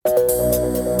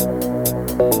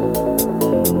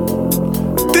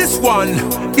This one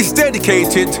is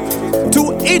dedicated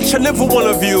to each and every one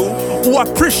of you who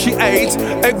appreciate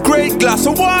a great glass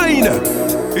of wine.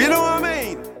 You know what I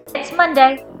mean? It's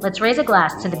Monday. Let's raise a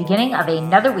glass to the beginning of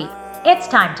another week. It's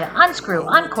time to unscrew,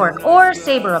 uncork, or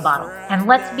savor a bottle, and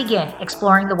let's begin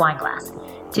exploring the wine glass.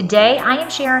 Today, I am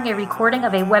sharing a recording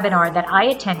of a webinar that I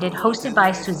attended hosted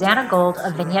by Susanna Gold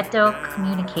of Veneto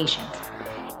Communications.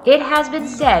 It has been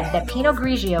said that Pinot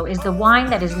Grigio is the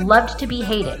wine that is loved to be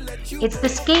hated. It's the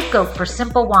scapegoat for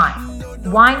simple wine.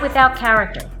 Wine without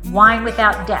character, wine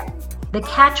without depth, the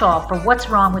catch-all for what's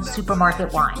wrong with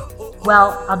supermarket wine.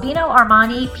 Well, Albino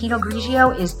Armani Pinot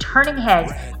Grigio is turning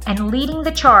heads and leading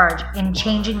the charge in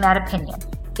changing that opinion.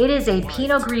 It is a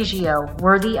Pinot Grigio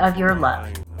worthy of your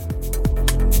love.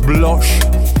 Blush.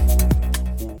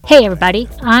 Hey everybody,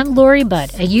 I'm Lori Budd,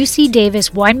 a UC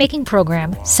Davis winemaking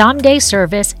program, someday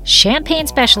service, champagne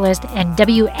specialist, and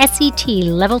WSET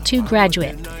Level 2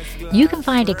 graduate. You can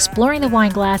find Exploring the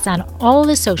Wine Glass on all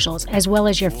the socials as well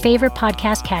as your favorite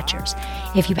podcast catchers.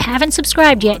 If you haven't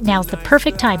subscribed yet, now's the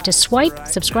perfect time to swipe,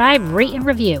 subscribe, rate, and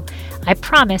review. I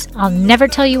promise I'll never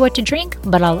tell you what to drink,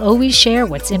 but I'll always share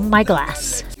what's in my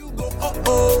glass.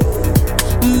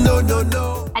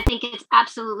 I think it's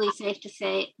absolutely safe to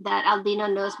say that Albino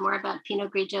knows more about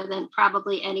Pinot Grigio than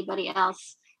probably anybody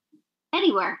else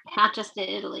anywhere, not just in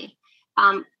Italy.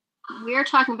 We're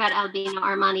talking about Albino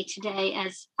Armani today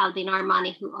as Albino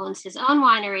Armani, who owns his own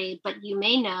winery, but you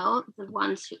may know, the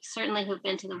ones who certainly who've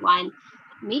been to the wine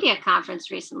media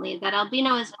conference recently, that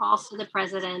Albino is also the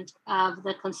president of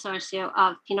the Consorzio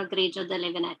of Pinot Grigio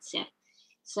delle Venezie.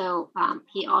 So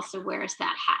he also wears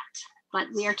that hat. But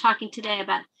we are talking today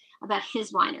about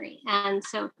his winery. And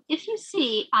so if you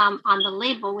see on the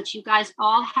label, which you guys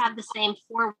all have the same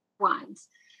 4 wines.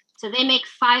 So they make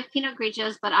 5 Pinot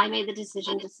Grigios, but I made the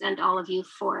decision to send all of you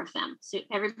 4 of them. So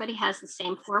everybody has the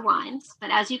same 4 wines. But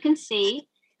as you can see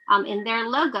in their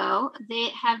logo, they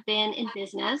have been in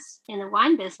business, in the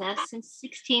wine business, since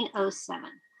 1607.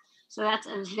 So that's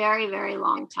a very, very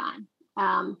long time.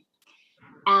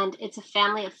 And it's a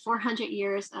family of 400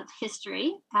 years of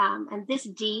history. And this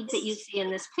deed that you see in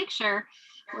this picture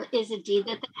is a deed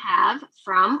that they have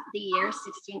from the year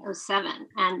 1607.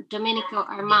 And Domenico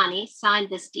Armani signed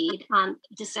this deed on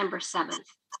December 7th.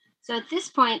 So at this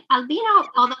point, Albino,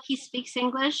 although he speaks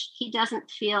English, he doesn't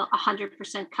feel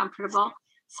 100% comfortable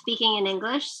speaking in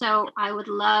English. So I would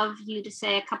love you to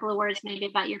say a couple of words maybe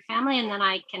about your family, and then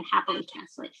I can happily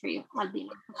translate for you,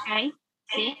 Albino. Okay?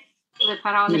 See?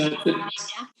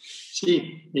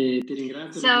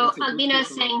 So Albino is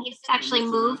saying he's actually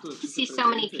moved to see so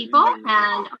many people and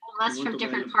all of us from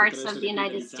different parts of the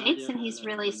United States, and he's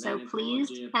really so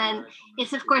pleased. And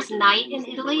it's of course night in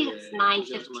Italy. It's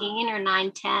 9:15 or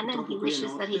 9:10, and he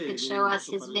wishes that he could show us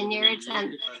his vineyards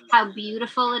and how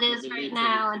beautiful it is right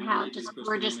now and how just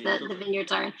gorgeous the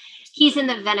vineyards are. He's in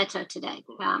the Veneto today.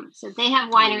 So they have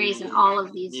wineries in all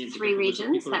of these 3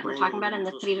 regions that we're talking about in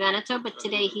the Triveneto, but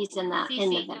today he's in the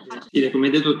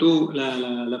Veneto.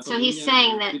 So he's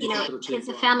saying that, it's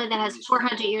a family that has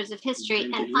 400 years of history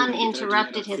and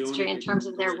uninterrupted history in terms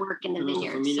of their work in the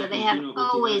vineyards. So they have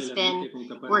always been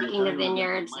working the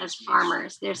vineyards as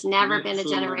farmers. There's never been a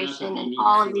generation in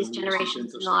all of these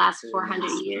generations in the last 400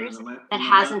 years that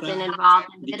hasn't been involved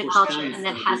in viticulture and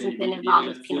that hasn't been involved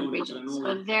with Pinot Grigio. So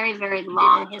a very, very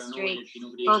long history,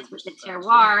 both with the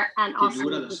terroir and also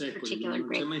with this particular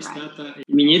grape variety.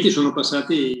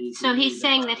 So he's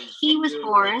saying that he was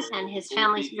born and his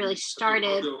family really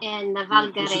started in the Val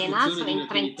Garena, so in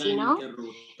Trentino.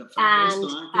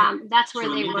 And that's where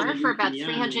they were for about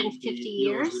 350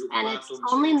 years. And it's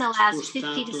only in the last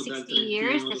 50 to 60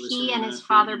 years that he and his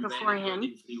father before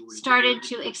him started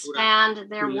to expand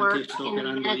their work in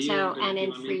Veneto and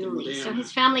in Friuli. So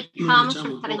his family comes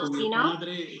from Trentino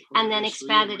and then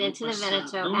expanded into the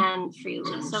Veneto and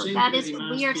Friuli. So that is,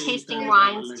 we are tasting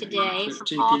wines today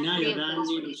from all 3 of those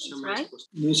regions, right?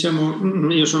 So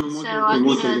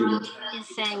Albino is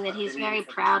saying that he's very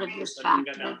proud of this fact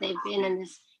that they've been in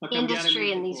this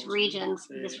industry in these regions,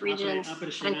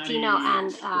 Trentino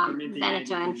and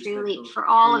Veneto and Friuli, for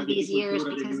all of these years,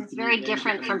 because it's very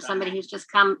different from somebody who's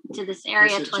just come to this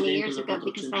area 20 years ago,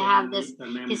 because they have this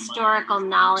historical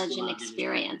knowledge and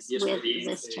experience with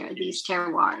these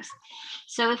terroirs.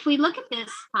 So if we look at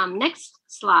this next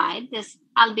slide, this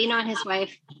Albino and his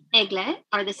wife Egle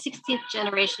are the 16th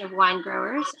generation of wine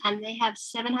growers, and they have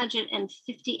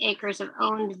 750 acres of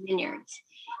owned vineyards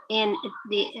in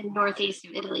northeast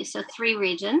of Italy, so 3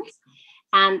 regions.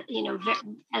 And,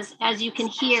 as you can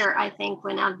hear, I think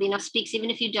when Albino speaks, even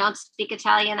if you don't speak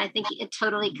Italian, I think it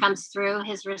totally comes through,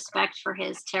 his respect for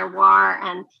his terroir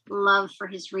and love for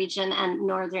his region and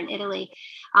Northern Italy.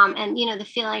 And, the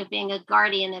feeling of being a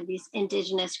guardian of these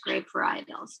indigenous grape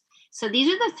varietals. So these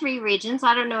are the three regions.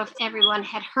 I don't know if everyone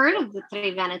had heard of the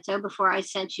Tre Veneto before I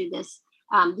sent you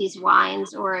these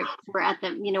wines, or were at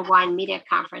the wine media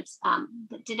conference.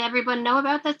 Did everyone know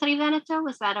about the Tre Veneto?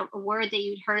 Was that a word that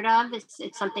you'd heard of?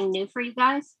 It's something new for you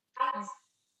guys?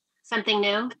 Something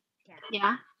new?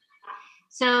 Yeah.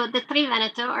 So the Tre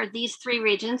Veneto are these three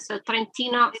regions, so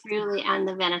Trentino, Friuli, and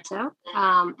the Veneto.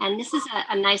 And this is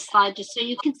a nice slide just so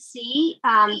you can see.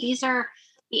 These are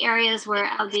the areas where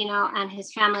Albino and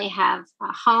his family have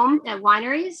home at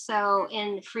wineries. So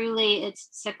in Friuli, it's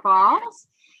Sequals,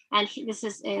 and this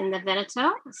is in the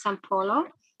Veneto, San Polo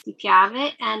di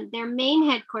Piave, and their main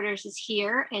headquarters is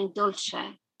here in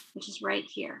Dolce, which is right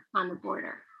here on the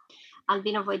border.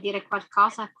 Albino, vuoi dire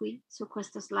qualcosa qui su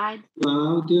questo slide?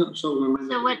 So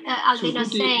what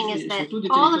Albino's saying is that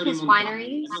all of his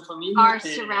wineries are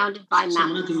surrounded by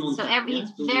mountains. So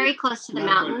he's very close to the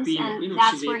mountains, and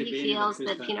that's where he feels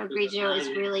that Pinot Grigio is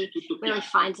really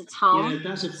finds its home.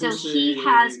 So he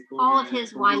has all of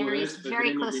his wineries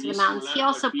very close to the mountains. He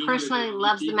also personally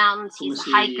loves the mountains. He's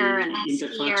a hiker and a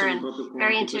skier and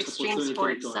very into extreme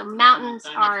sports. So mountains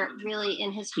are really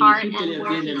in his heart, and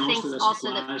where he thinks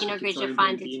also that Pinot Grigio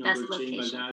finds its best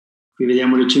location. Qui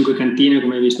vediamo le 5 cantine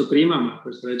come hai visto prima, ma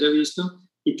questo l'hai già visto.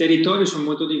 I territori sono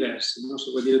molto diversi, no? Se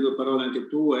vuoi dire due parole anche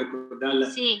tu, ecco,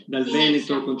 dal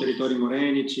Veneto con territori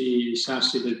morenici, i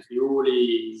sassi del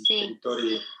Friuli,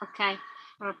 territori... Okay.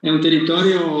 È un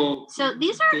territorio. So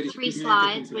these are three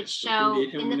slides which show,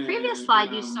 in the previous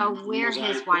slide you saw where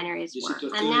his wineries were,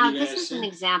 and now this is an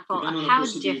example of how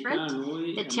different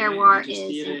the terroir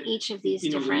is in each of these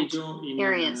different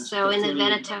areas. So in the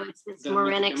Veneto, it's this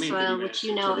morenic soil, which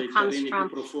it comes from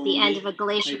the end of a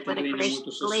glacier. When a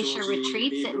glacier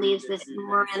retreats, it leaves this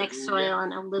morenic soil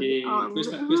and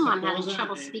I'm having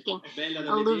trouble speaking,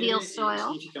 alluvial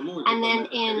soil. And then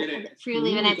in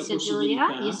Friuli Venezia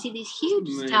Giulia, you see these huge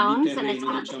stones, and it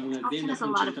often has a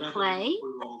lot of clay.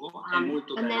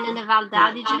 And then in the Val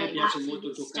d'Adige, you see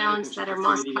these stones that are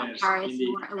more calcareous,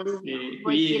 more alluvial.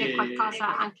 Vuoi dire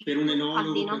qualcosa anche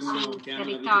Albino sul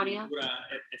territorio?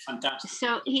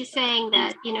 So he's saying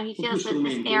that, he feels that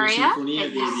this area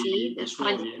that you see, this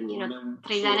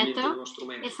Tre Veneto,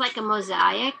 it's like a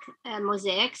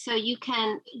mosaic. So you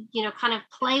can, kind of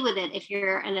play with it if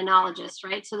you're an enologist,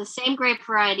 right? So the same grape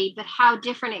variety, but how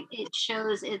different it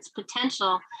shows its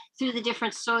potential through the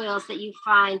different soils that you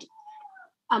find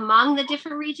among the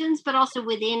different regions, but also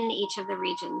within each of the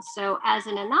regions. So as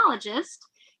an enologist,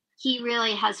 he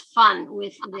really has fun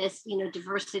with this,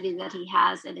 diversity that he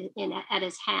has at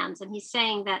his hands. And he's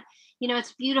saying that,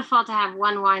 it's beautiful to have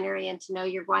one winery and to know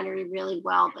your winery really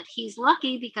well, but he's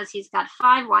lucky because he's got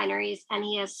 5 wineries and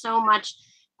he has so much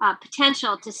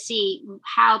potential to see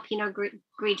how Pinot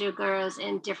Grigio grows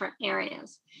in different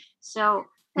areas. So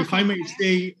if I may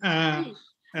say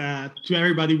to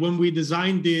everybody, when we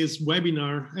designed this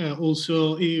webinar,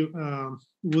 also it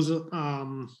was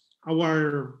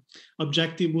our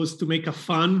objective was to make a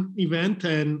fun event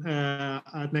and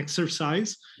an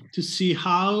exercise to see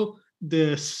how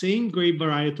the same grape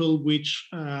varietal, which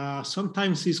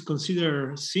sometimes is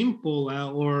considered simple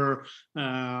or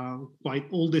quite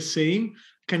all the same,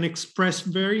 can express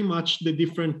very much the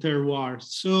different terroirs.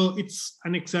 So it's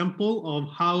an example of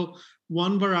how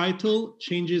one varietal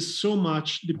changes so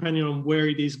much depending on where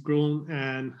it is grown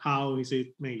and how is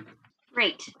it made.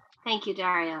 Great. Thank you,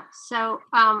 Dario. So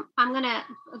I'm going to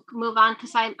move on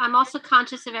because I'm also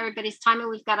conscious of everybody's time, and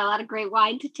we've got a lot of great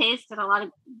wine to taste and a lot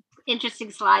of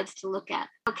interesting slides to look at.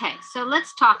 Okay, so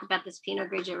let's talk about this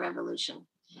Pinot Grigio revolution.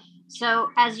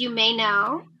 So as you may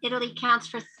know, Italy counts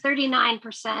for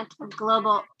 39% of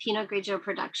global Pinot Grigio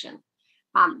production.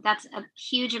 That's a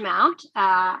huge amount,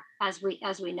 as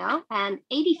we know, and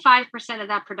 85% of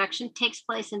that production takes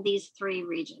place in these 3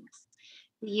 regions.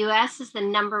 The U.S. is the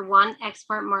 #1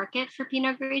 export market for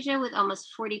Pinot Grigio with almost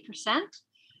 40%,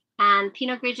 and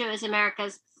Pinot Grigio is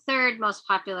America's 3rd most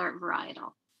popular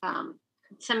varietal.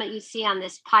 Some of you see on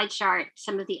this pie chart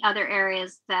some of the other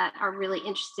areas that are really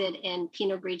interested in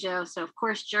Pinot Grigio. So, of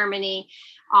course, Germany,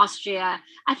 Austria.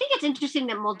 I think it's interesting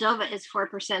that Moldova is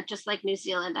 4%, just like New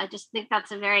Zealand. I just think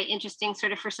that's a very interesting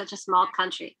sort of for such a small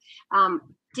country.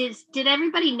 Did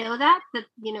everybody know that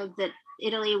that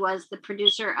Italy was the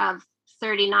producer of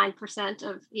 39%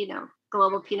 of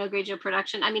global Pinot Grigio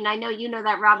production? I mean, I know you know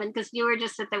that, Robin, because you were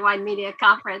just at the Wine Media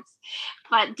Conference.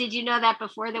 But did you know that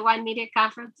before the Wine Media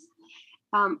Conference?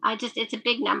 it's a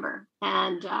big number,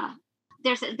 and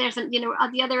there's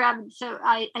the other so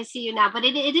I see you now, but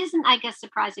it isn't, I guess,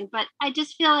 surprising, but I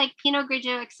just feel like Pinot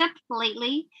Grigio, except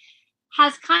lately,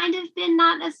 has kind of been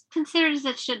not as considered as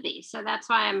it should be. So that's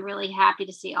why I'm really happy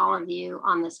to see all of you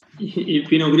on this. Il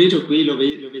Pinot Grigio qui lo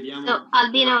vediamo. So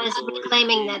Albino is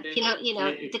claiming that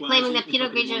declaiming that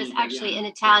Pinot Grigio is actually an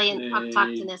Italian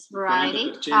autochthonous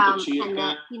variety, and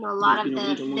that a lot of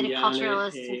the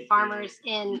viticulturalists and farmers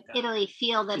in Italy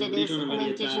feel that it is an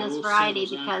indigenous variety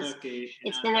because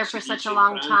it's been there for such a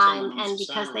long time, and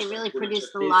because they really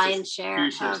produce the lion's share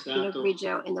of Pinot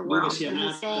Grigio in the world. And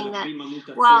he's saying that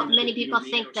while many people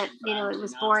think that it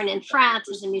was born in France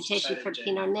as a mutation from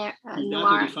Pinot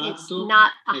Noir, it's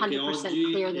not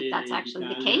 100% clear that that's actually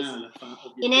the case.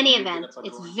 In any event,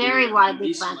 it's very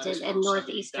widely planted in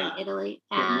northeastern Italy,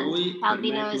 and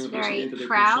Albino is very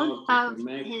proud of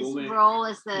his role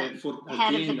as the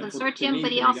head of the consortium,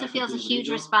 but he also feels a huge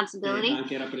responsibility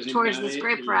towards this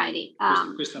grape variety,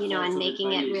 and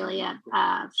making it really a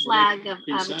flag of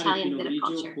Italian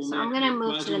viticulture. So I'm going to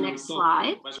move to the next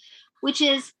slide, which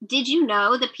is, did you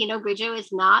know that Pinot Grigio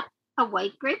is not a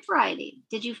white grape variety?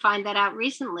 Did you find that out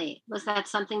recently? Was that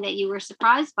something that you were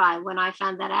surprised by? When I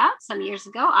found that out some years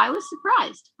ago, I was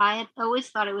surprised. I had always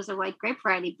thought it was a white grape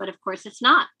variety, but of course it's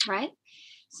not, right?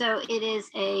 So it is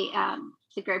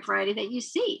the grape variety that you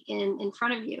see in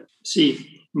front of you.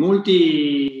 Sì,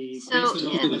 molti. So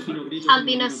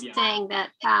Albino's saying that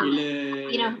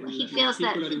he feels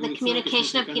that the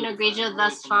communication of Pinot Grigio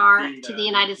thus far to the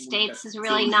United States has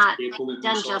really not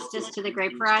done justice to the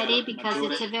grape variety, because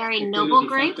it's a very noble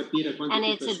grape, and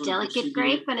it's a delicate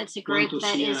grape, and it's a grape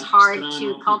that is hard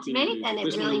to cultivate, and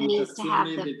it really needs to have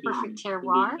the perfect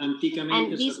terroir.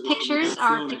 And these pictures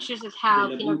are pictures of how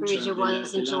Pinot Grigio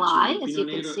was in July, as you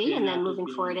can see, and then moving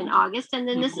forward in August, and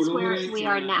then this is where we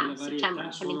are now, September.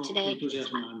 I mean, today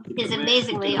is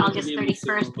amazingly August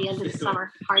 31st, the end of the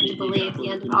summer. Hard to believe, the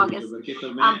end of August.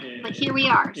 But here we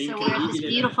are. So we're at this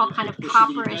beautiful kind of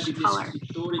copperish color.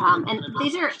 And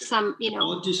these are some,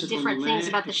 different things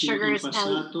about the sugars and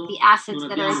the acids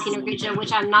that are in Pinot Grigio,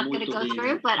 which I'm not going to go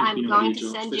through, but I'm going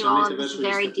to send you all of this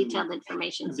very detailed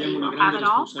information, so you will have it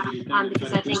all,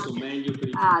 because I think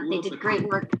they did great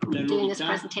work doing this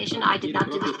presentation. I did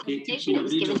not do this presentation. It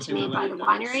was given to me by the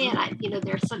winery, and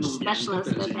they're such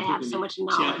specialists that they have so much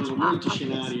knowledge about this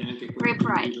grape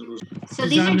variety. So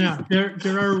these are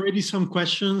there are already some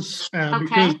questions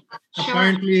because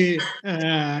apparently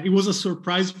it was a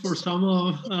surprise for some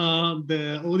of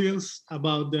the audience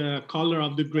about the color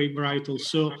of the grape varietal.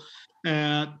 So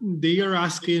they are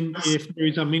asking if there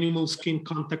is a minimal skin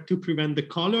contact to prevent the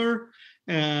color,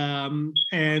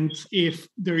 and if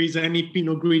there is any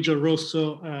Pinot Grigio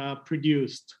Rosso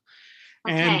produced.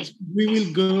 Okay. And we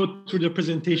will go through the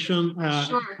presentation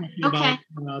Okay.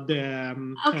 about the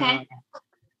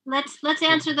Let's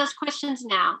answer those questions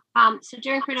now. So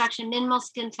during production, minimal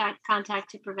skin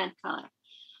contact to prevent color.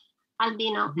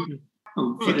 Albino.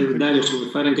 Dario, se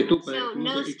vuoi fare anche tu, So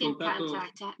no skin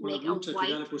contact to make a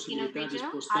white Pinot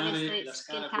Grigio. Obviously,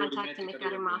 skin contact to make a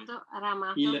Ramato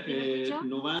Pinot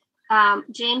Grigio.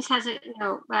 James has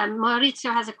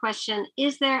Maurizio has a question.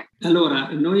 Is there?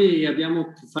 Allora, noi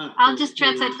abbiamo fatto. I'll just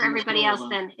translate for everybody else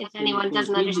then, if anyone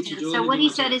doesn't understand. So what he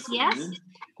said is yes.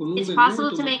 It's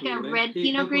possible to make a red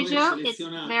Pinot Grigio. It's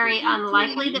very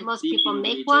unlikely that most people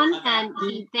make one, and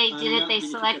they did it. They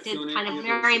selected kind of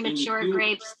very mature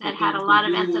grapes that had a lot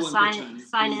of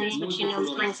anthocyanins,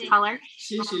 which brings color,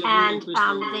 and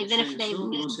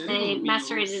they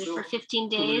macerated it for 15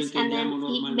 days, and then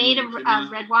he made a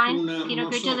red wine Pinot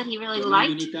Grigio that he really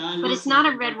liked. But it's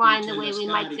not a red wine the way we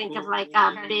might think of, like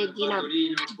a big,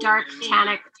 dark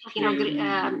tannic Pinot Grigio.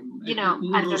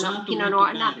 I don't know, Pinot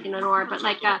Noir, not Pinot Noir, but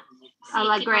like a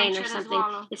Lagrange or something.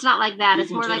 It's not like that.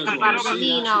 It's more like a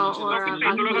Barbolino or a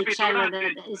Valpolicella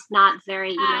that is not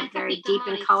very, very deep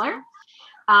in color.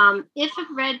 If a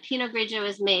red Pinot Grigio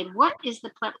is made, what is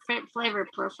the flavor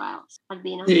profile?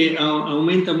 Albino.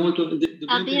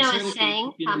 Albino is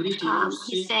saying,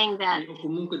 he's saying that,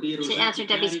 to answer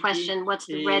Debbie's question, what's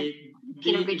the red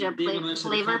Pinot Grigio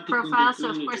flavor profile? So,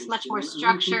 of course, much more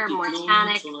structure, more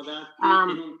tannic.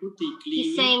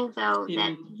 He's saying, though,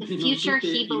 that the future,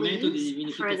 he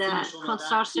believes, for the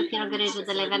Consorzio Pinot Grigio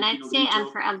delle Venezie and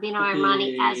for Albino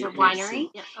Armani as a winery,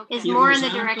 is more in the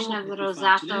direction of the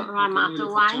Rosato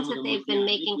Ramato wines that they've been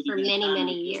making for many,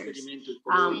 many years.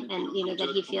 And, that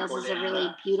he feels is a really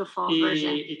beautiful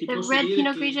version. The red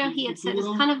Pinot Grigio, he had said, is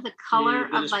kind of the color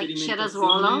of like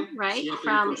Cerasuolo, right,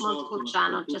 from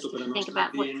Montepulciano, just to think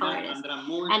about what color it is.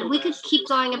 And we could keep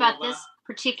going about this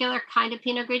particular kind of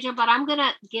Pinot Grigio, but I'm going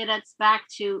to get us back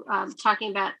to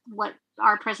talking about what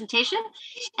our presentation,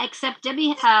 except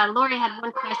Lori had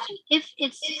one question. If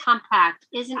it's compact,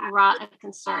 isn't rot a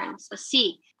concern? So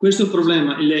C. Questo è un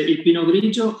problema. Il Pinot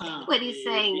Grigio ha what he's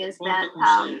saying is that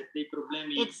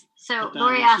it's so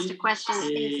Lori asked a question,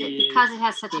 is it because it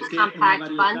has such a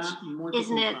compact bunch,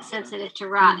 isn't it sensitive to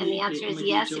rot? And the answer is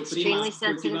yes, extremely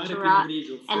sensitive to rot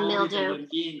and mildew.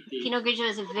 Pinot Grigio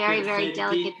is a very, very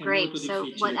delicate grape. So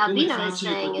what Albino is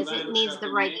saying is it needs the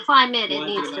right climate, it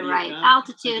needs the right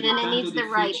altitude, and it needs the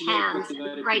right hands,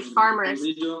 right farmers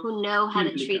who know how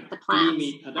to treat the plants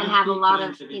and have a lot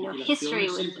of history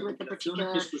with the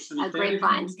particular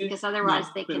grapevines, because otherwise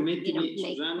they can make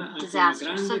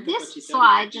disaster. So this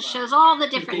slide just shows all the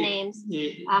different names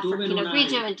for Pinot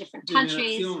Grigio in different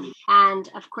countries, and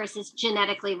of course it's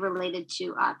genetically related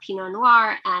to Pinot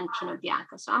Noir and Pinot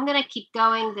Bianco. So I'm going to keep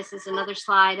going. This is another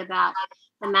slide about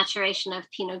the maturation of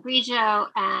Pinot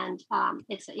Grigio, and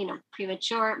it's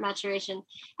premature maturation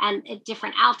and at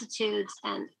different altitudes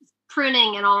and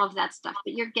pruning and all of that stuff.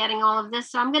 But you're getting all of this,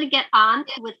 so I'm going to get on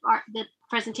with the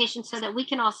presentation so that we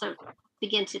can also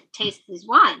begin to taste these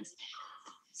wines.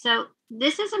 So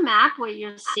this is a map where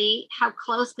you'll see how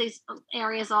close these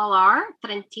areas all are: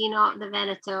 Trentino, the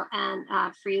Veneto, and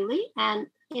Friuli. And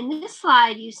in this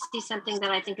slide, you see something that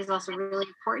I think is also really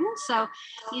important. So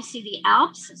you see the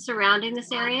Alps surrounding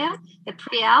this area, the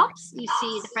Prealps. You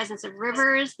see the presence of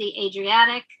rivers, the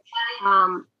Adriatic.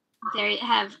 They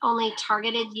have only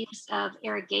targeted use of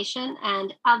irrigation,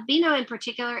 and Albino in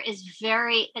particular is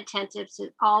very attentive to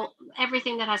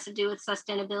everything that has to do with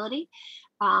sustainability.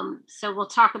 So we'll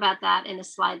talk about that in a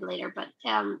slide later. But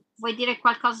vuoi dire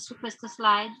qualcosa su questo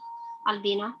slide,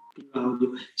 Albino?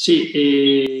 So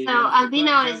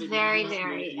Albino is very,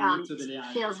 very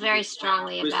feels very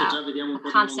strongly about a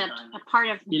concept, a part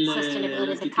of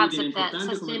sustainability, the concept that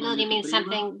sustainability means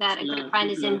something that a grapevine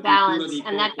is in balance,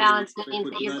 and that balance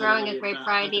means that you're growing a grape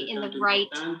variety in the right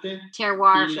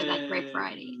terroir for that grape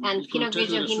variety. And Pinot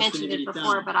Grigio, he mentioned it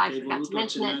before, but I forgot to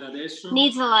mention it,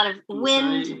 needs a lot of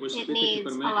wind, it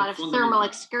needs a lot of thermal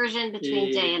excursion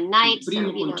between day and night, so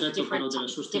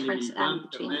difference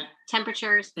between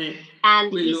temperatures.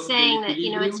 And he's saying that,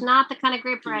 it's not the kind of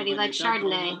grape variety like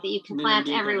Chardonnay that you can plant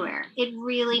everywhere. It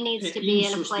really needs to be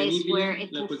in a place where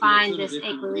it can find this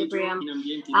equilibrium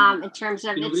in terms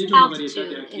of its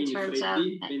altitude, in terms of,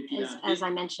 as I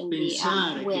mentioned,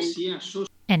 the wind.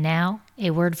 And now,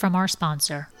 a word from our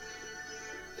sponsor.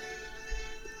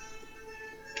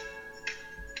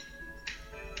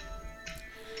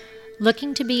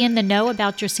 Looking to be in the know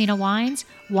about Dracaena wines?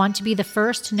 Want to be the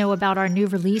first to know about our new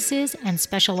releases and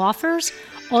special offers?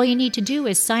 All you need to do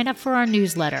is sign up for our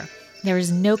newsletter. There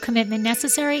is no commitment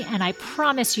necessary, and I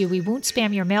promise you we won't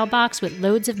spam your mailbox with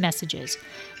loads of messages.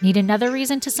 Need another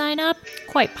reason to sign up?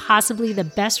 Quite possibly the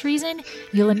best reason?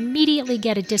 You'll immediately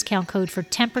get a discount code for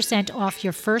 10% off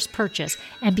your first purchase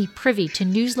and be privy to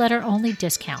newsletter-only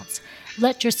discounts.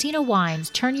 Let Dracaena Wines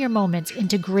turn your moments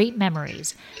into great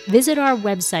memories. Visit our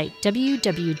website,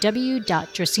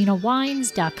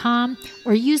 www.dracaenawines.com,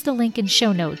 or use the link in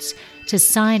show notes to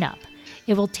sign up.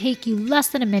 It will take you less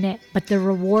than a minute, but the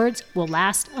rewards will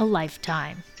last a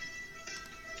lifetime.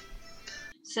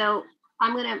 So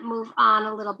I'm going to move on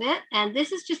a little bit. And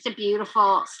this is just a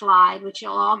beautiful slide, which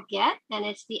you'll all get. And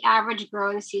it's the average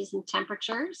growing season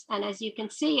temperatures. And as you can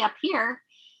see up here,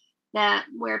 that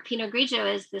where Pinot Grigio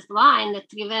is, this line, the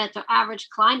Triveneto average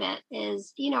climate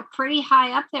is, pretty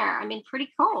high up there. I mean, pretty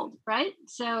cold, right?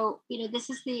 So, this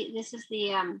is the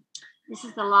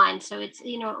line. So it's,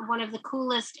 one of the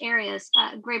coolest areas,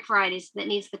 grape varieties that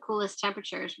needs the coolest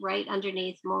temperatures right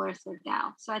underneath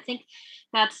Moeller-Thurgau. So I think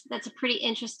that's a pretty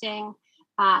interesting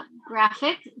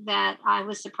graphic that I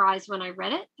was surprised when I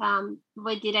read it.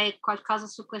 Vuoi dire qualcosa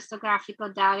su questo grafico,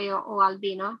 Dario o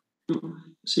Albino?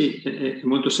 Sì, è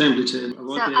molto semplice.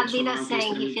 So Albino's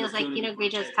saying he feels like Pinot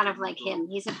Grigio is kind of like him.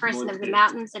 He's a person of the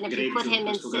mountains, and if you put him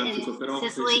in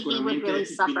Sicily, he would really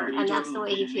suffer. And that's the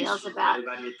way he feels about,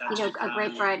 a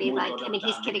grape variety like,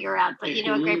 he's kidding around, but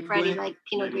a grape variety like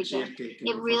Pinot Grigio,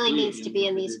 it really needs to be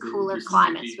in these cooler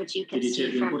climates, which you can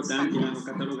see from this.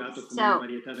 So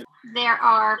there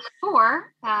are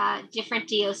 4 different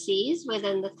DOCs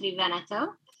within the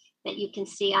Triveneto that you can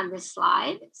see on this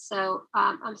slide. So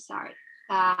I'm sorry,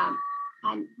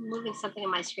 I'm moving something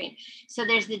on my screen. So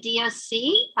there's the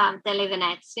DOC delle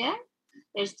Venezie,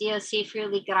 there's DOC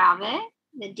Friuli Grave,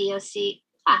 the DOC,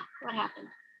 what happened?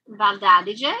 Val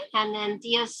d'Adige, and then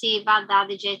DOC Val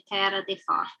d'Adige Terra dei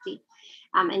Forti.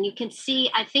 And you can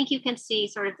see, I think you can see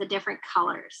sort of the different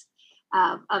colors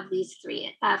of these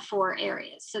 4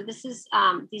 areas. So this is,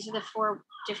 these are the 4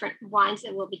 different wines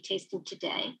that we'll be tasting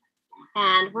today.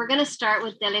 And we're going to start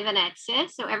with Delle Venezie.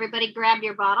 So everybody grab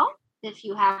your bottle if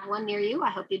you have one near you. I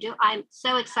hope you do. I'm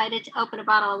so excited to open a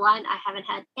bottle of wine. I haven't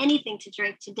had anything to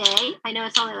drink today. I know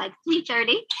it's only like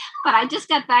 3:30, but I just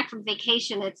got back from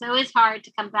vacation. It's always hard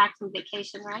to come back from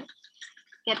vacation, right?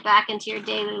 Get back into your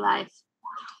daily life.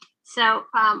 So,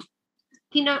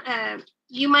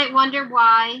 you might wonder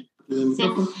why.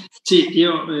 Sì,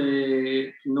 io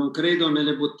non credo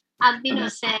nelle bottiglie.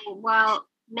 Albino's saying, well,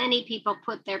 many people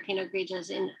put their Pinot Grigios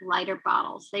in lighter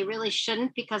bottles. They really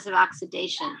shouldn't because of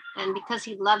oxidation. And because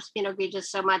he loves Pinot Grigio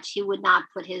so much, he would not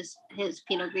put his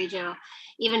Pinot Grigio,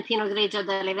 even Pinot Grigio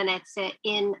delle Venezie,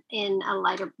 in a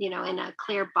lighter, in a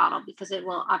clear bottle because it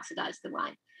will oxidize the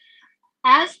wine.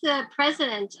 As the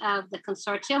president of the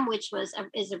consortium, which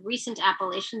is a recent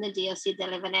appellation, the DOC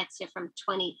delle Venezie from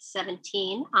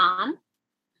 2017 on,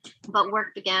 but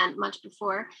work began much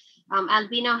before.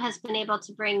 Albino has been able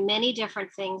to bring many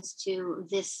different things to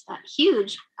this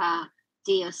huge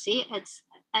DOC. It's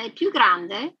più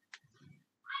grande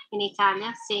in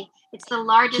Italia. See, it's the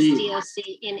largest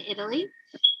DOC in Italy.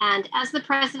 And as the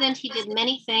president, he did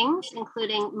many things,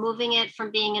 including moving it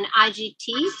from being an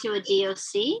IGT to a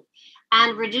DOC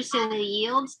and reducing the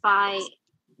yields by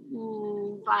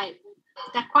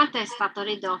da quanto è stato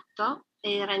ridotto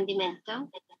il rendimento?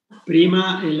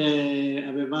 Prima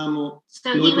avevamo,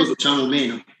 so noi produciamo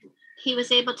meno. He was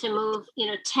able to move,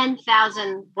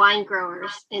 10,000 wine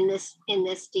growers in this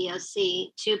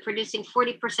DOC to producing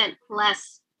 40%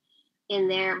 less in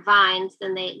their vines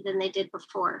than they did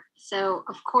before. So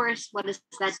of course, what does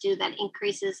that do? That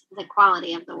increases the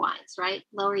quality of the wines, right?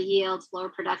 Lower yields, lower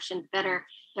production, better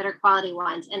quality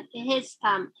wines. And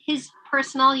his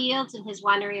personal yields in his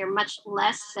winery are much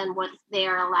less than what they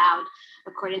are allowed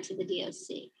according to the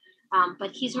DOC.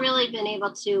 But he's really been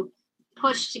able to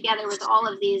push together with all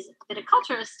of these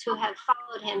viticulturists who have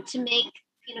followed him to make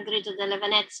Pinot Grigio delle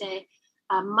Venezie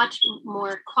a much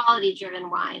more quality-driven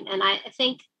wine. And I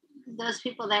think those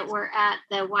people that were at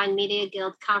the Wine Media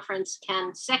Guild conference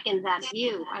can second that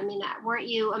view. I mean, weren't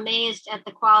you amazed at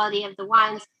the quality of the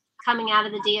wines coming out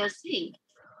of the DOC?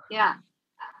 Yeah.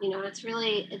 It's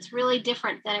really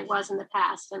different than it was in the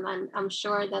past. And I'm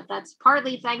sure that that's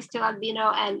partly thanks to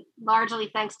Albino and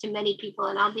largely thanks to many people.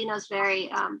 And Albino's very,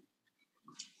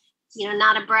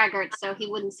 not a braggart, so he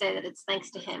wouldn't say that it's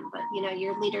thanks to him. But,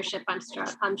 your leadership,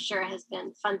 I'm sure has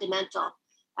been fundamental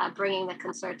bringing the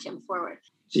consortium forward.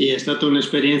 Sì, è stata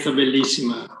un'esperienza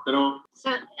bellissima, però...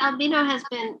 So Albino has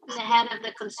been the head of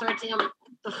the consortium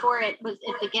before it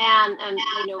began, and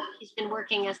he's been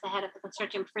working as the head of the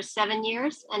consortium for 7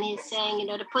 years, and he's saying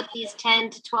to put these 10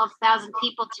 to 12,000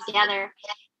 people together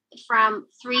from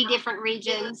 3 different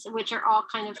regions, which are all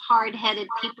kind of hard-headed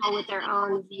people with their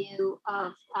own view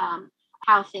of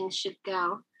how things should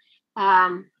go,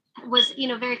 was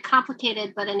very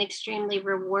complicated but an extremely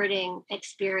rewarding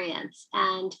experience.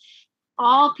 And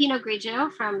all Pinot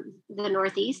Grigio from the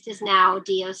Northeast is now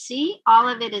DOC. All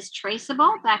of it is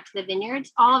traceable back to the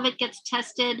vineyards. All of it gets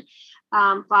tested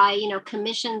by,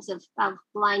 commissions of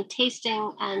blind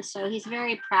tasting. And so he's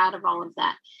very proud of all of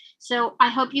that. So I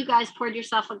hope you guys poured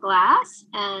yourself a glass.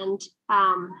 And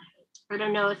I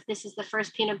don't know if this is the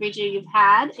first Pinot Grigio you've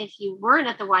had. If you weren't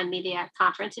at the Wine Media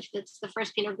Conference, if it's the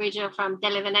first Pinot Grigio from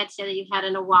Delle Venezie that you've had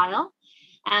in a while.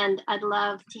 And I'd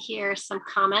love to hear some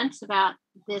comments about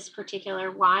this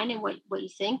particular wine and what you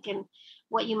think and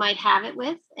what you might have it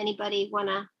with. Anybody want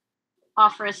to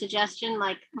offer a suggestion,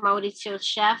 like Maurizio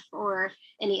Chef or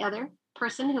any other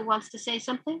person who wants to say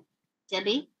something?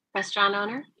 Debbie, restaurant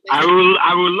owner. I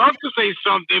would love to say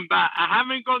something, but I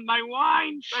haven't got my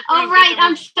wine. Oh, right.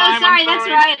 I'm so sorry. That's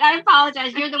right. I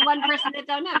apologize. You're the one person that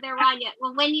don't have their wine yet.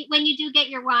 Well, when you do get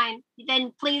your wine,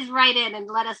 then please write in and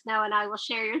let us know, and I will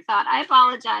share your thought. I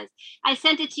apologize. I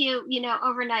sent it to you,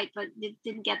 overnight, but it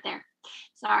didn't get there.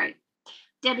 Sorry.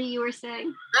 Debbie, you were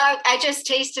saying? I just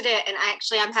tasted it, and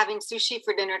I'm having sushi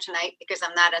for dinner tonight because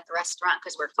I'm not at the restaurant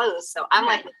because we're closed. So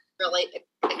I'm really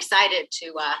excited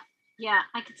to... Yeah,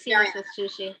 I could see this with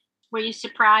sushi. Were you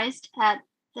surprised at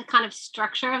the kind of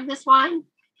structure of this wine?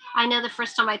 I know the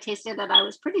first time I tasted it, I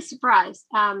was pretty surprised.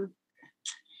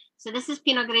 So this is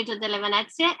Pinot Grigio delle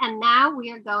Venezie, and now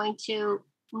we are going to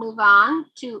move on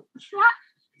to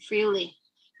Friuli,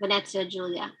 Venezia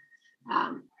Giulia.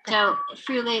 So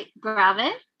Friuli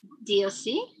Grave, DOC.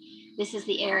 This is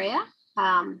the area.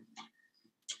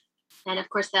 And of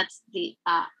course, that's the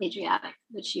Adriatic,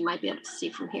 which you might be able to see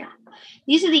from here.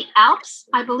 These are the Alps.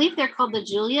 I believe they're called the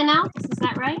Julian Alps. Is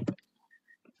that right?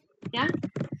 Yeah.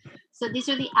 So these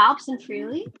are the Alps in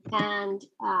Friuli. And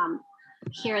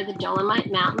here are the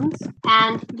Dolomite Mountains.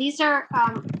 And these are,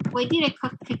 vuoi dire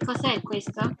che cos'è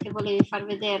questo che volevi far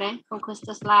vedere con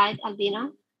questo slide,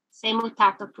 Albino? Sei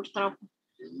mutato purtroppo.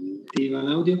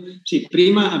 L'audio. Sì,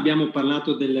 prima abbiamo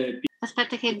parlato delle...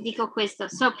 Aspetta che dico questo.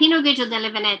 So Pinot Grigio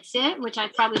delle Venezie, which I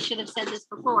probably should have said this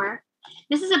before.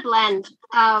 This is a blend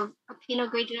of a Pinot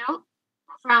Grigio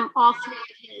from all three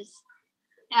of his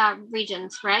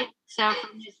regions, right? So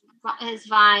from his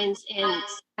vines in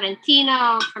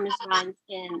Trentino, from his vines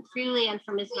in Friuli, and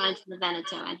from his vines in the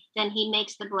Veneto. And then he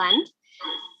makes the blend.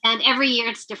 And every year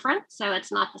it's different, so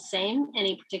it's not the same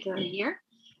any particular year.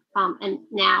 And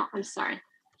now, I'm sorry,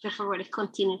 per favore,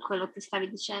 continui quello che stavi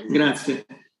dicendo. Grazie.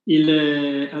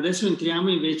 Adesso entriamo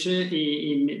invece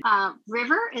in...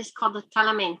 river is called the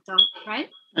Tagliamento, right?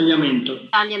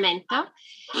 Tagliamento.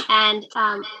 And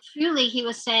Friuli, he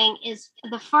was saying, is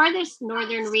the farthest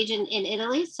northern region in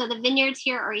Italy. So the vineyards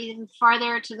here are even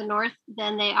farther to the north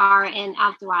than they are in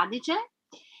Alto Adige.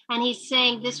 And he's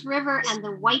saying this river and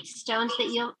the white stones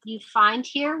that you find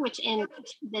here, which in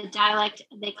the dialect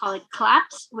they call it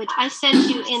claps, which I sent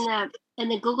you in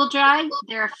the Google Drive.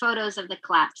 There are photos of the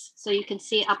claps, so you can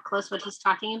see up close what he's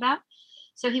talking about.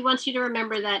 So he wants you to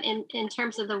remember that in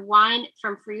terms of the wine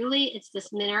from Friuli, it's this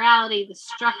minerality, the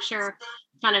structure,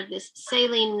 kind of this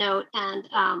saline note, and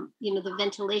the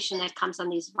ventilation that comes on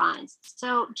these vines.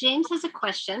 So James has a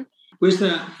question.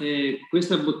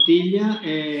 Questa bottiglia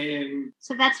è...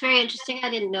 So that's very interesting. I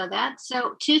didn't know that.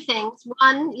 So two things.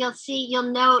 One,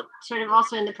 you'll note sort of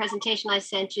also in the presentation I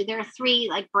sent you, there are three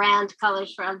like brand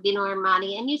colors for Albino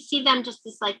Armani, and you see them just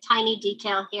this like tiny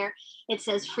detail here. It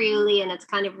says Friuli and it's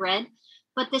kind of red.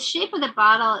 But the shape of the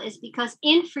bottle is because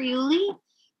in Friuli,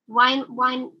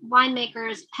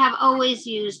 winemakers have always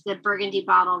used the Burgundy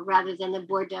bottle rather than the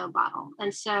Bordeaux bottle.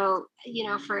 And so,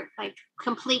 for like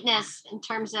completeness in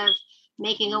terms of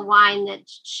making a wine that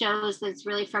shows that it's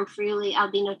really from Friuli,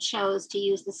 Albino chose to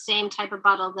use the same type of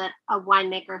bottle that a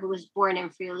winemaker who was born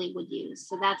in Friuli would use.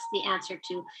 So that's the answer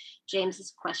to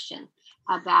James's question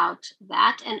about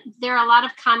that. And there are a lot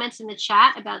of comments in the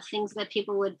chat about things that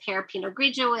people would pair Pinot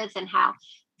Grigio with and how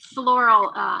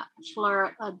floral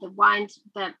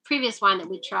the previous wine that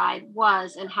we tried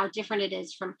was, and how different it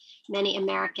is from many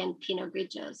American Pinot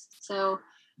Grigios. So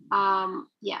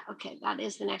okay, that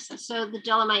is the next one. So the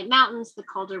Dolomite Mountains, the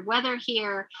colder weather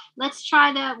here. Let's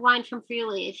try the wine from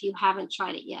Friuli if you haven't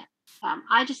tried it yet.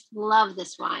 I just love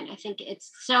this wine. I think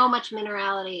it's so much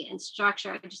minerality and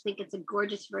structure. I just think it's a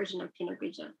gorgeous version of Pinot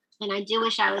Grigio. And I do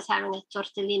wish I was having a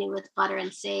tortellini with butter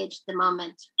and sage at the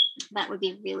moment. That would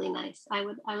be really nice. I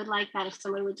would like that if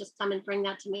someone would just come and bring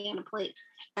that to me on a plate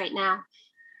right now.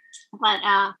 But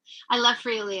I love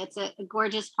Friuli. It's a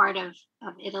gorgeous part of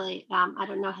Italy. I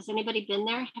don't know. Has anybody been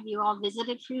there? Have you all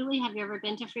visited Friuli? Have you ever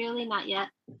been to Friuli? Not yet.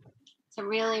 It's a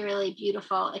really, really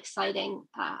beautiful, exciting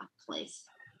place.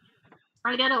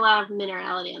 I get a lot of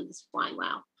minerality on this wine.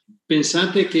 Wow.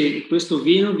 Pensate che questo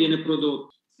vino viene prodotto.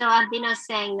 So Albino's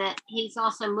saying that he's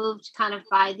also moved kind of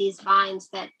by these vines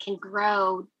that can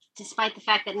grow despite the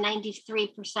fact that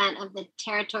 93% of the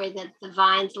territory that the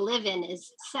vines live in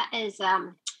is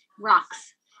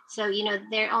rocks. So,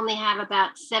 they only have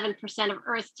about 7% of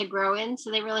earth to grow in.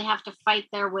 So they really have to fight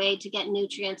their way to get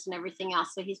nutrients and everything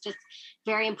else. So he's just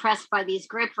very impressed by these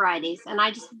grape varieties. And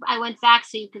I went back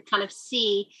so you could kind of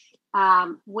see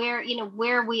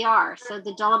where we are. So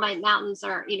the Dolomite Mountains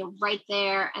are, right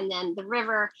there. And then the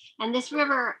river. And this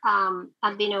river,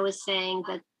 Albino was saying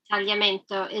that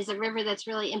Tagliamento is a river that's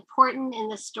really important in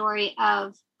the story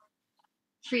of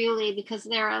Friuli because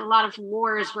there are a lot of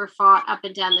wars were fought up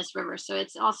and down this river. So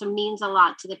it also means a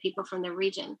lot to the people from the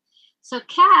region. So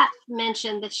Kat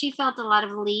mentioned that she felt a lot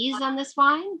of lees on this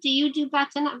wine. Do you do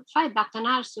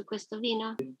battonage su questo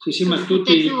vino? Sì, ma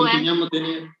tutti continuiamo a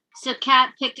tenere. So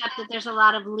Kat picked up that there's a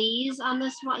lot of lees on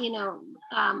this one,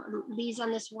 lees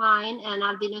on this wine, and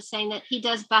Albino saying that he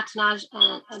does batonnage,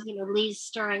 lees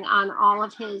stirring on all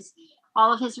of his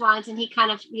wines, and he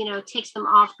kind of, takes them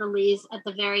off the lees at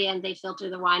the very end. They filter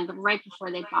the wine, but right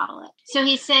before they bottle it. So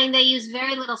he's saying they use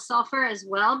very little sulfur as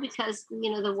well because,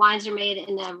 the wines are made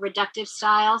in a reductive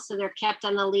style, so they're kept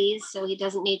on the lees. So he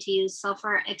doesn't need to use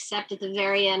sulfur except at the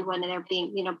very end when they're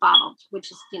being, bottled,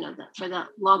 which is, for the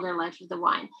longer life of the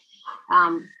wine.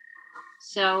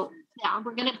 We're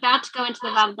about to go into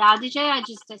the Val d'Adige. I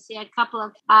see a couple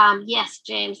of, yes,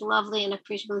 James, lovely and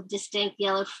appreciable, distinct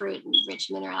yellow fruit and rich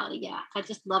minerality. Yeah, I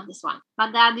just love this one.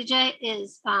 Val d'Adige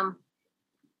is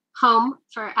home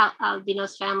for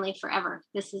Albino's family forever.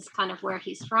 This is kind of where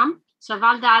he's from. So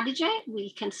Val d'Adige,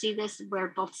 we can see this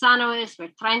where Bolzano is, where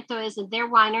Trento is, and their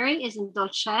winery is in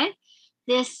Dolce.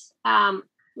 This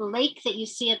lake that you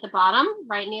see at the bottom,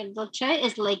 right near Dolce,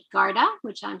 is Lake Garda,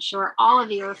 which I'm sure all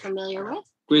of you are familiar with.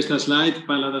 Questa slide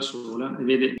parla da sola.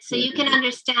 So you can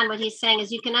understand what he's saying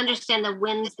is you can understand the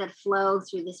winds that flow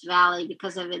through this valley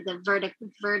because of it, the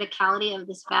verticality of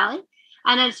this valley.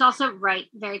 And it's also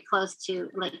very close to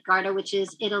Lake Garda, which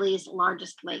is Italy's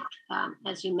largest lake,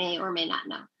 as you may or may not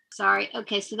know. Sorry.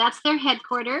 Okay, so that's their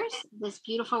headquarters, this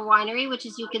beautiful winery, which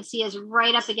as you can see is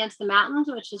right up against the mountains,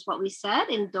 which is what we said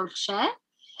in Dolce.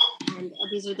 And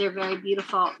these are their very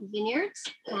beautiful vineyards.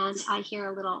 And I hear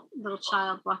a little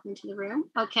child walking into the room.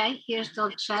 Okay, here's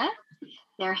Dolce,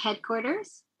 their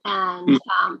headquarters. And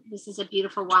this is a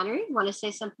beautiful winery. Want to say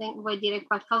something? Vuoi dire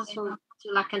qualcosa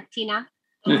sulla cantina?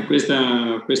 Questa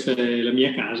è la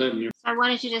mia casa. I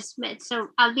wanted to just, so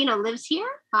Albino lives here.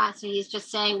 So he's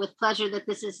just saying with pleasure that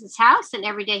this is his house. And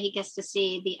every day he gets to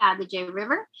see the Adige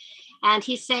River. And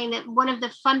he's saying that one of the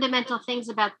fundamental things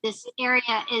about this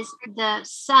area is the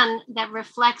sun that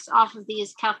reflects off of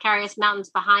these calcareous mountains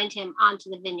behind him onto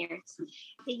the vineyards.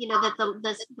 You know, that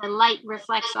the light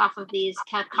reflects off of these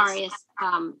calcareous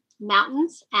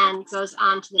mountains and goes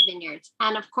onto the vineyards.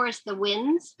 And of course, the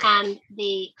winds and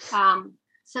the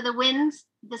winds,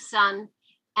 the sun,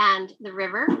 and the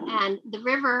river. And the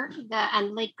river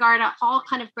and Lake Garda all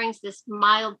kind of brings this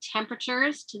mild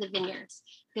temperatures to the vineyards,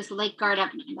 because Lake Garda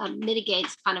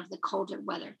mitigates kind of the colder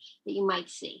weather that you might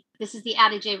see. This is the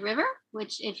Adige River,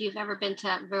 which if you've ever been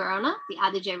to Verona, the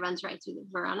Adige runs right through the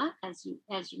Verona, as you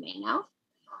may know.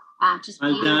 Val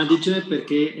d'Adige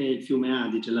perché è il fiume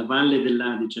Adige, la valle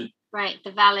dell'Adige. Right,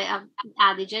 the Valley of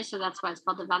Adige, so that's why it's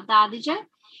called the Val d'Adige.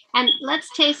 And let's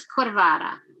taste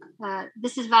Corvara.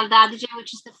 This is Val d'Adige,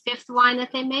 which is the fifth wine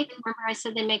that they make. Remember I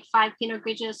said they make 5 Pinot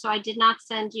Grigio, so I did not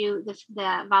send you the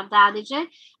Val d'Adige.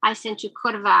 I sent you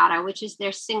Corvara, which is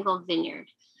their single vineyard.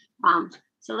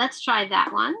 So let's try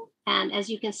that one. And as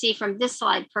you can see from this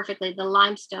slide perfectly, the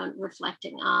limestone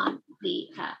reflecting on the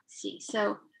sea.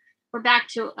 So we're back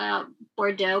to a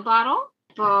Bordeaux bottle.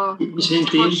 Mi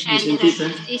sentite?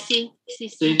 Sì.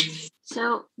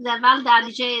 So the Val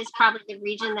d'Adige is probably the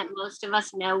region that most of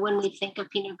us know when we think of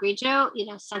Pinot Grigio. You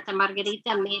know, Santa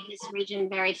Margherita made this region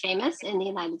very famous in the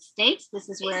United States. This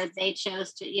is where they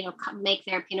chose to, make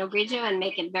their Pinot Grigio and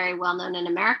make it very well known in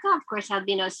America. Of course,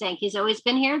 Albino is saying he's always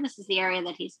been here. This is the area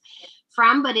that he's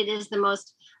from, but it is the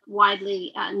most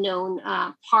widely known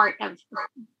part of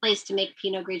place to make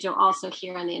Pinot Grigio also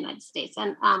here in the United States.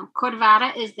 And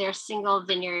Corvara is their single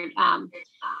vineyard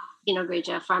Pinot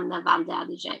Grigio from the Val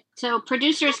d'Adige. So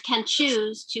producers can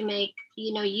choose to make,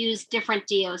 use different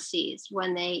DOCs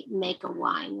when they make a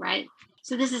wine, right?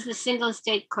 So this is the single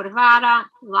estate Corvara,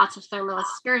 lots of thermal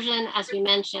excursion, as we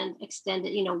mentioned,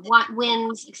 extended,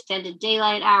 winds, extended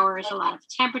daylight hours, a lot of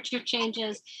temperature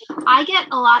changes. I get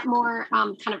a lot more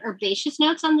kind of herbaceous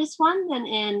notes on this one than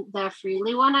in the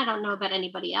Friuli one. I don't know about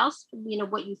anybody else,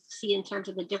 what you see in terms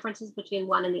of the differences between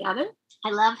one and the other.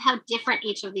 I love how different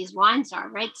each of these wines are,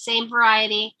 right? Same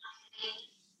variety,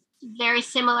 very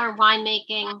similar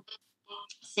winemaking,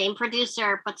 same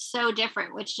producer, but so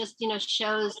different, which just,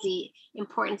 shows the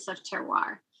importance of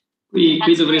terroir. Qui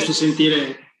dovreste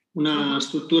sentire una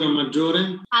struttura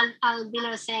maggiore.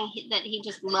 Albino is saying that he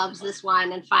just loves this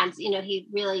wine and finds, he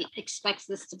really expects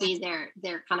this to be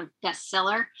their kind of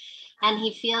bestseller. And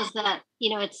he feels that,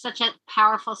 it's such a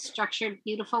powerful, structured,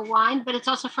 beautiful wine, but it's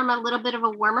also from a little bit of a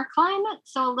warmer climate.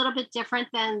 So a little bit different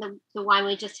than the wine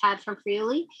we just had from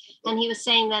Friuli. And he was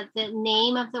saying that the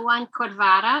name of the wine,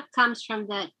 Corvara, comes from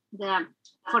the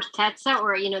fortezza,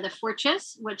 or, the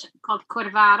fortress, which called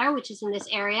Corvara, which is in this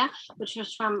area, which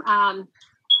was from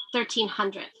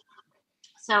 1300.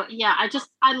 So yeah,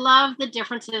 I love the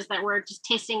differences that we're just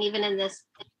tasting even in this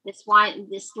wine,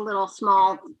 this little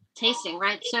small tasting,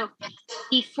 right? So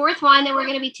the fourth wine that we're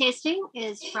going to be tasting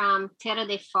is from Terra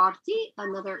dei Forti,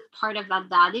 another part of Val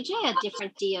d'Adige, a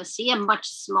different DOC, a much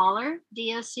smaller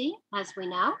DOC, as we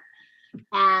know.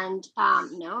 And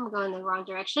no, I'm going the wrong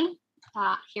direction.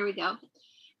 Here we go.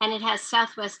 And it has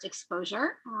southwest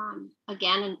exposure,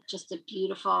 again, and just a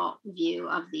beautiful view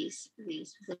of this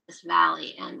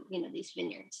valley and, these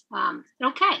vineyards.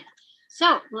 Okay,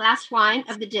 so last wine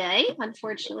of the day,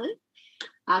 unfortunately,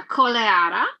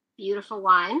 Coleara, beautiful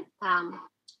wine.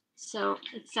 So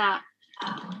it's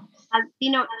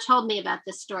Albino told me about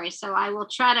this story, so I will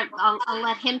try to, I'll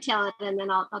let him tell it, and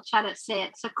then I'll try to say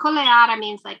it. So Coleara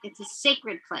means like it's a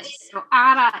sacred place. So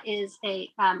Ara is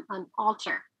an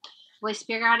altar. Vuoi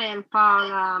spiegare un po'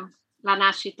 la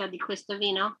nascita di questo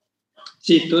vino?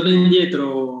 Sì, torna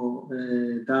indietro,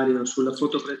 Dario, sulla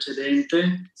foto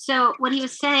precedente. So what he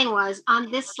was saying was,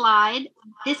 on this slide,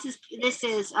 this is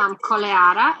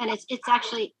Coleara, and it's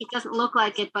actually, it doesn't look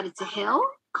like it, but it's a hill.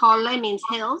 Colle means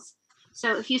hills.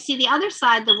 So if you see the other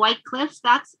side, the white cliffs,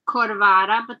 that's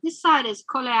Corvara, but this side is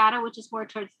Colleara, which is more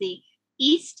towards the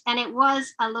east. And it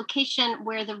was a location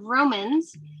where the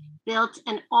Romans built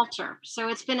an altar. So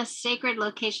it's been a sacred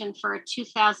location for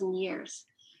 2,000 years.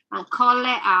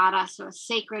 Colleara, so a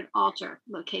sacred altar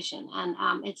location.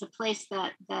 And it's a place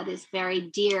that is very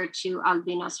dear to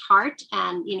Albino's heart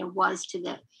and, was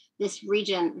to this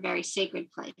region very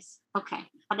sacred place. Ok,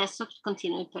 adesso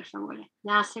continui per favore.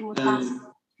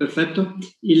 Perfetto.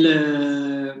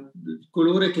 Il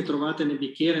colore che trovate nel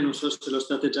bicchiere, non so se lo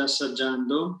state già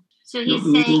assaggiando. So he's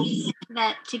saying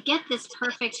that to get this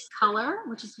perfect color,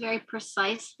 which is very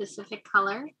precise, specific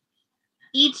color,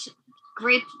 each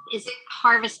grape is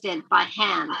harvested by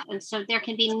hand. And so there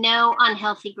can be no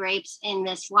unhealthy grapes in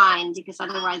this wine because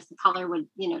otherwise the color would,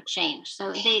 change.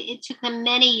 So it took them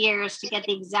many years to get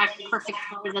the exact perfect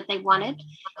color that they wanted.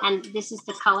 And this is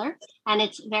the color. And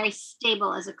it's very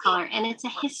stable as a color. And it's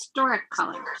a historic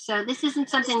color. So this isn't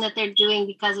something that they're doing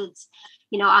because it's,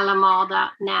 alla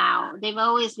moda now. They've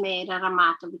always made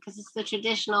Ramato because it's the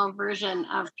traditional version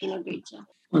of Pinot Grigio.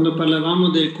 Quando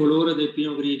parlavamo del colore del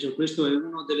Pinot Grigio, questo è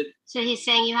uno delle... So he's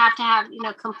saying you have to have,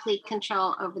 complete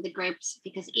control over the grapes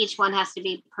because each one has to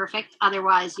be perfect.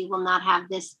 Otherwise, you will not have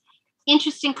this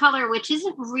interesting color, which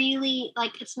isn't really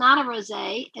it's not a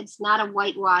rosé. It's not a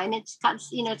white wine. It's got,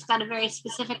 it's got a very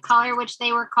specific color, which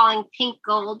they were calling pink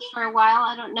gold for a while.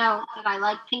 I don't know that I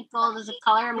like pink gold as a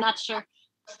color. I'm not sure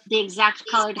the exact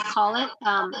color to call it.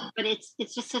 But it's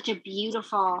just such a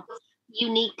beautiful,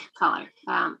 unique color,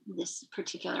 this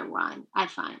particular wine, I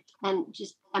find, and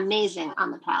just amazing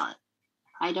on the palate.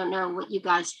 I don't know what you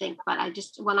guys think, but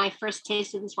when I first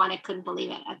tasted this wine, I couldn't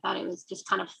believe it. I thought it was just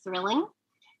kind of thrilling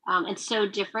and so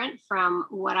different from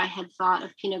what I had thought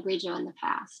of Pinot Grigio in the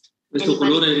past. Questo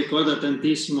colore ricorda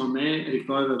tantissimo a me,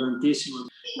 ricorda tantissimo.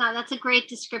 No, that's a great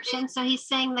description. So he's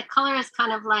saying the color is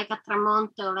kind of like a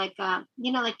tramonto, like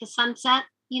the sunset.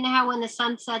 You know how when the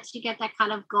sun sets, you get that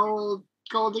kind of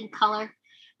golden color,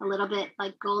 a little bit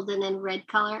like golden and red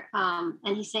color.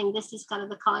 And he's saying this is kind of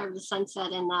the color of the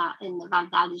sunset in the Val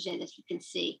d'Adige that you can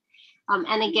see.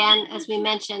 And again, as we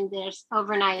mentioned, there's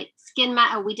overnight skin.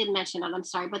 We didn't mention it. I'm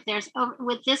sorry, but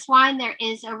with this wine there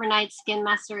is overnight skin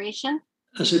maceration.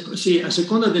 Sì, a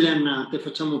seconda delle annate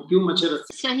facciamo più macerazione.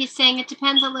 So he's saying it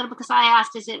depends a little because I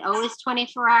asked, is it always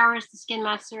 24 hours, the skin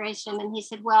maceration? And he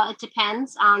said, well, it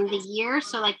depends on the year.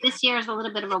 So like this year is a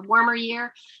little bit of a warmer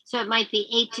year. So it might be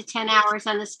 8 to 10 hours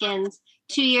on the skins.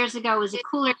 2 years ago was a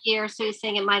cooler year. So he's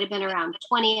saying it might have been around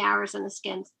 20 hours on the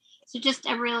skins. So just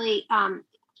a really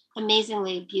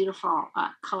amazingly beautiful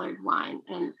colored wine.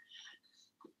 And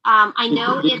I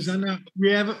know Rosanna, we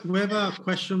have a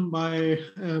question by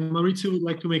Maurizio would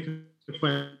like to make a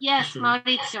question. Yes,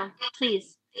 Maurizio,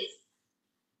 please.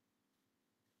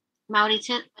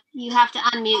 Maurizio, you have to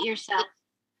unmute yourself.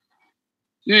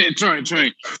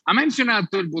 Cioè, ha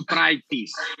menzionato il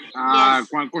Botrytis,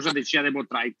 qualcosa decía de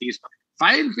Botrytis.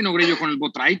 Fai il Pinot Grigio con il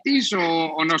Botrytis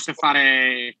o non se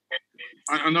fare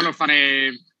o non lo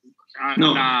fare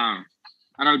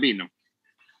all'Albino?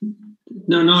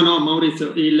 No,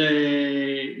 Maurizio,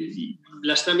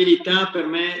 la stabilità per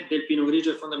me del Pinot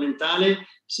Grigio è fondamentale.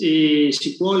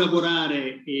 Si può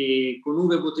lavorare con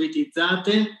uve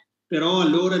botritizzate, però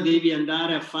allora devi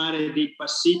andare a fare dei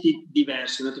passiti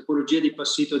diversi, una tipologia di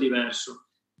passito diverso.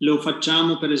 Lo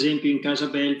facciamo per esempio in Casa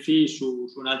Belfi su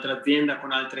un'altra azienda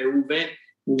con altre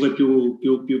uve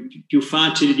più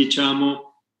facili, diciamo,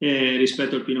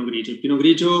 rispetto al Pinot Grigio. Il Pinot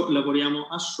Grigio lavoriamo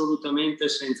assolutamente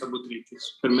senza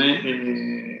botrytis. Per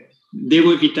me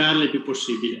devo evitarle il più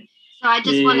possibile. So I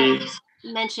just want to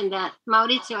mention that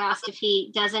Maurizio asked if he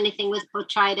does anything with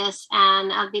botrytis,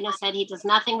 and Albino said he does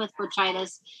nothing with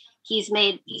botrytis. He's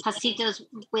made pasitos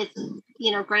with,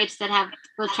 grapes that have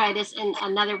botrytis in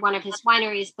another one of his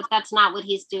wineries, but that's not what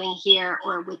he's doing here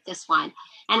or with this wine.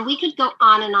 And we could go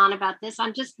on and on about this.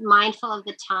 I'm just mindful of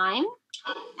the time.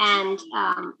 And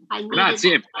I needed...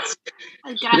 Grazie.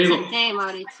 Grazie a te,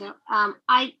 Maurizio.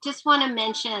 I just want to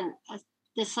mention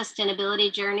the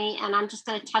sustainability journey, and I'm just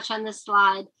going to touch on this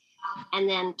slide and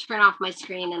then turn off my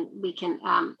screen and we can,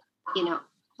 going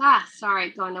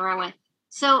the wrong way.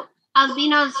 So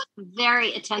Albino's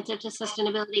very attentive to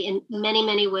sustainability in many,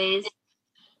 many ways.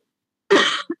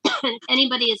 If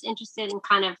anybody is interested in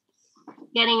kind of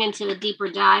getting into a deeper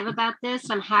dive about this,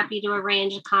 I'm happy to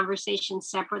arrange a conversation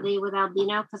separately with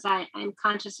Albino because I'm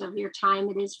conscious of your time.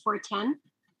 It is 4:10.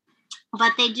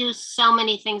 But they do so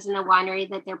many things in the winery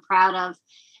that they're proud of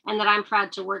and that I'm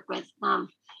proud to work with.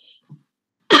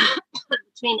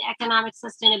 Between economic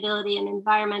sustainability and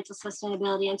environmental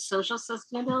sustainability and social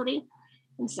sustainability.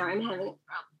 I'm sorry, I'm having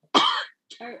a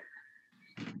chart.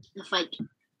 If I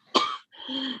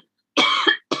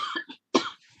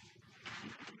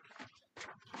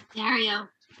Dario.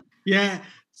 Yeah,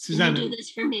 Susanna. Can you do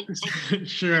this for me?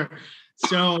 Sure.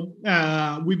 So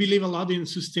we believe a lot in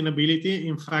sustainability.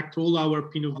 In fact, all our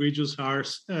Pinot Grigios are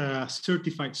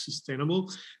certified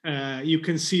sustainable. You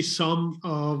can see some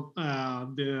of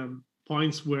the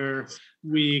points where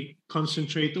we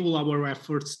concentrate all our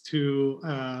efforts to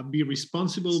be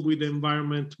responsible with the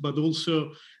environment, but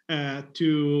also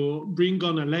to bring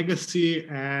on a legacy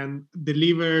and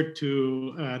deliver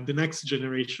to the next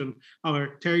generation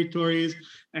our territories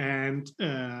and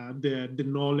the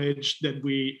knowledge that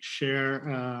we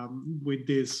share with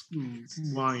these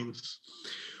wines.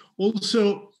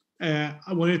 Also,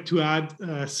 I wanted to add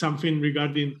something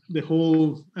regarding the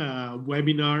whole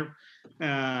webinar.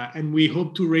 And we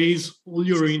hope to raise all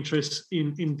your interest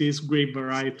in this grape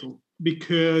varietal,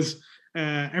 because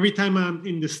every time I'm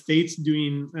in the States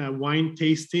doing wine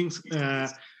tastings,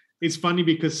 it's funny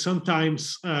because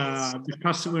sometimes the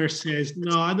customer says,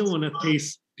 no, I don't want to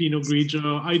taste Pinot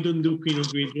Grigio. I don't do Pinot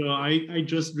Grigio. I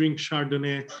just drink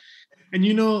Chardonnay. And,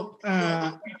 you know,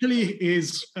 Italy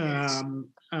is a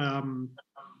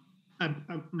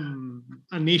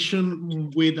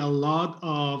nation with a lot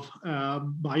of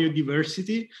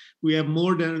biodiversity. We have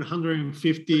more than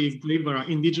 150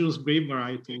 indigenous grape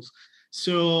varietals.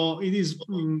 So it is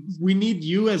we need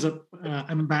you as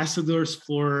ambassadors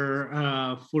for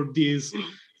this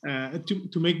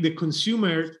to make the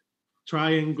consumer try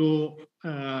and go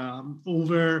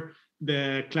over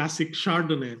the classic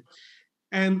Chardonnay.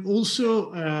 And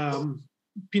also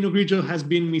Pinot Grigio has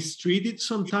been mistreated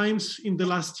sometimes in the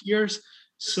last years.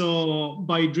 So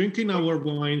by drinking our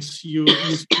wines, you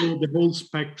feel the whole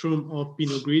spectrum of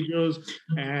Pinot Grigios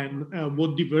and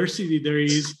what diversity there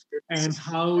is and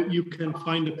how you can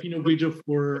find a Pinot Grigio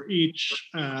for each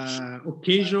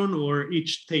occasion or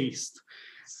each taste.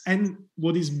 And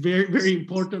what is very, very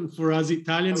important for us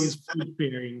Italians is food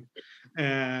pairing.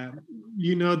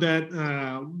 You know that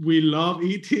we love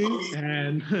eating,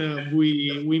 and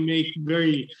we make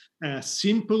very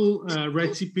simple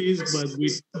recipes, but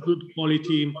with good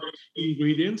quality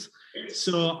ingredients.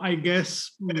 So I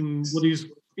guess what is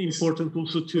important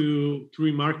also to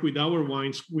remark with our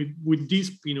wines, with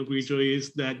this Pinot Grigio,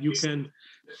 is that you can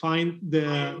find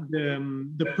the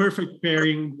perfect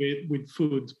pairing with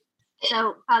food.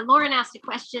 So Lauren asked a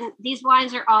question. These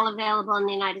wines are all available in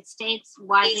the United States,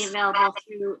 widely available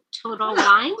through Total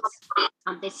Wines.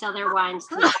 They sell their wines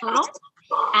through Total.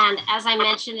 And as I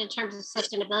mentioned, in terms of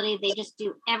sustainability, they just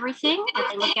do everything. And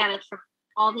they look at it from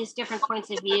all these different points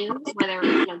of view, whether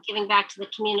giving back to the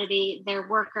community, their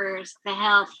workers, the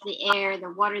health, the air,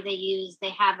 the water they use. They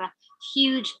have a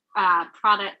huge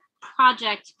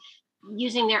project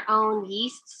using their own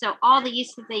yeast. So all the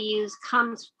yeast that they use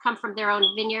come from their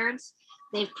own vineyards.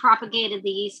 They've propagated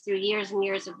the yeast through years and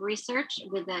years of research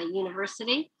with the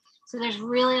university. So there's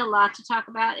really a lot to talk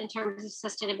about in terms of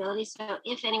sustainability. So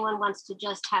if anyone wants to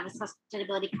just have a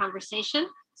sustainability conversation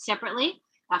separately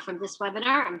from this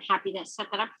webinar, I'm happy to set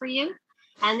that up for you.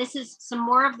 And this is some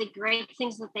more of the great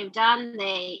things that they've done.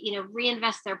 They,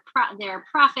 reinvest their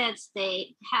profits.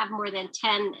 They have more than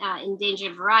 10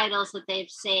 endangered varietals that they've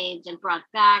saved and brought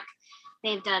back.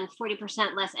 They've done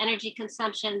 40% less energy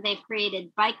consumption. They've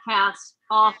created bike paths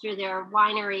all through their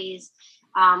wineries.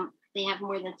 They have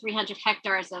more than 300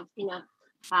 hectares of,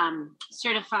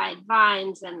 certified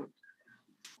vines and,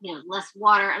 less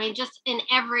water. I mean, just in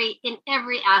every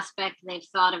aspect, they've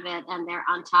thought of it and they're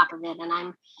on top of it. And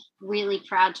I'm really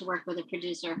proud to work with a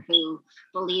producer who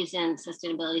believes in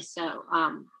sustainability so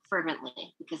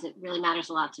fervently, because it really matters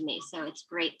a lot to me. So it's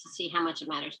great to see how much it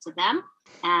matters to them.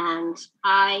 And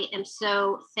I am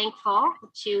so thankful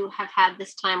to have had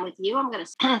this time with you. I'm going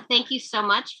to thank you so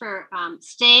much for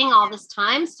staying all this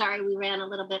time. Sorry, we ran a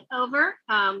little bit over.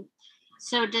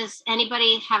 So does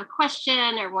anybody have a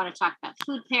question or want to talk about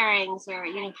food pairings, or,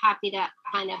 happy to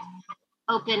kind of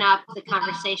open up the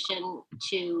conversation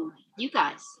to you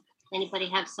guys? Anybody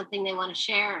have something they want to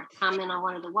share, or comment on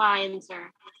one of the wines,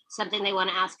 or something they want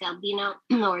to ask Albino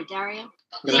or Dario?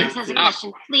 James has a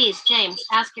question. Please, James,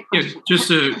 ask your question. Yeah,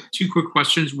 just two quick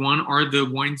questions. One, are the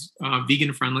wines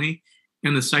vegan friendly?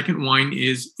 And the second wine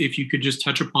is, if you could just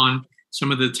touch upon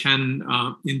some of the 10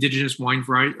 indigenous wine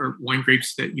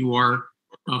grapes that you are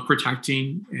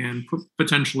protecting and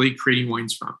potentially creating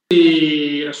wines from.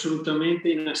 Assolutamente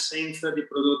in assenza di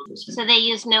prodotti. So they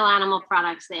use no animal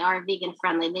products. They are vegan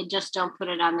friendly. They just don't put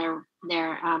it on their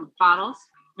bottles.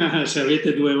 Se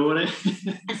avete 2 ore.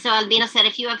 So Albino said,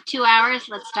 if you have 2 hours,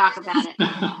 let's talk about it.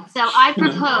 So I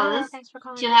propose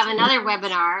to have another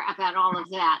webinar about all of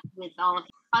that with all of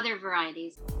you. other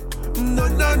varieties. No,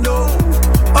 no, no.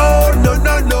 Oh, no,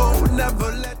 no, no.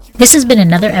 Never let you. This has been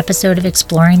another episode of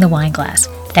Exploring the Wine Glass.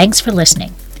 Thanks for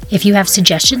listening. If you have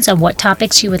suggestions on what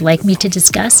topics you would like me to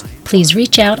discuss, please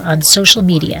reach out on social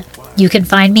media. You can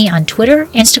find me on Twitter,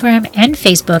 Instagram, and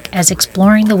Facebook as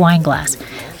Exploring the Wine Glass.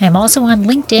 I am also on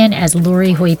LinkedIn as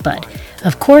Lori Hoyt-Budd.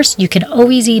 Of course, you can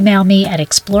always email me at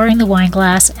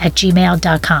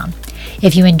exploringthewineglass@gmail.com.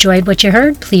 If you enjoyed what you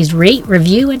heard, please rate,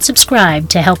 review, and subscribe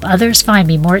to help others find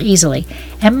me more easily.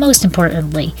 And most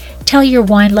importantly, tell your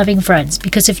wine-loving friends,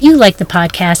 because if you like the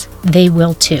podcast, they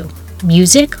will too.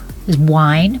 Music is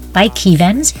Wine by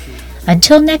Kevens.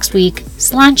 Until next week,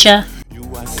 Sláinte. You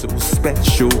are so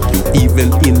special, you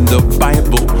even in the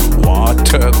Bible.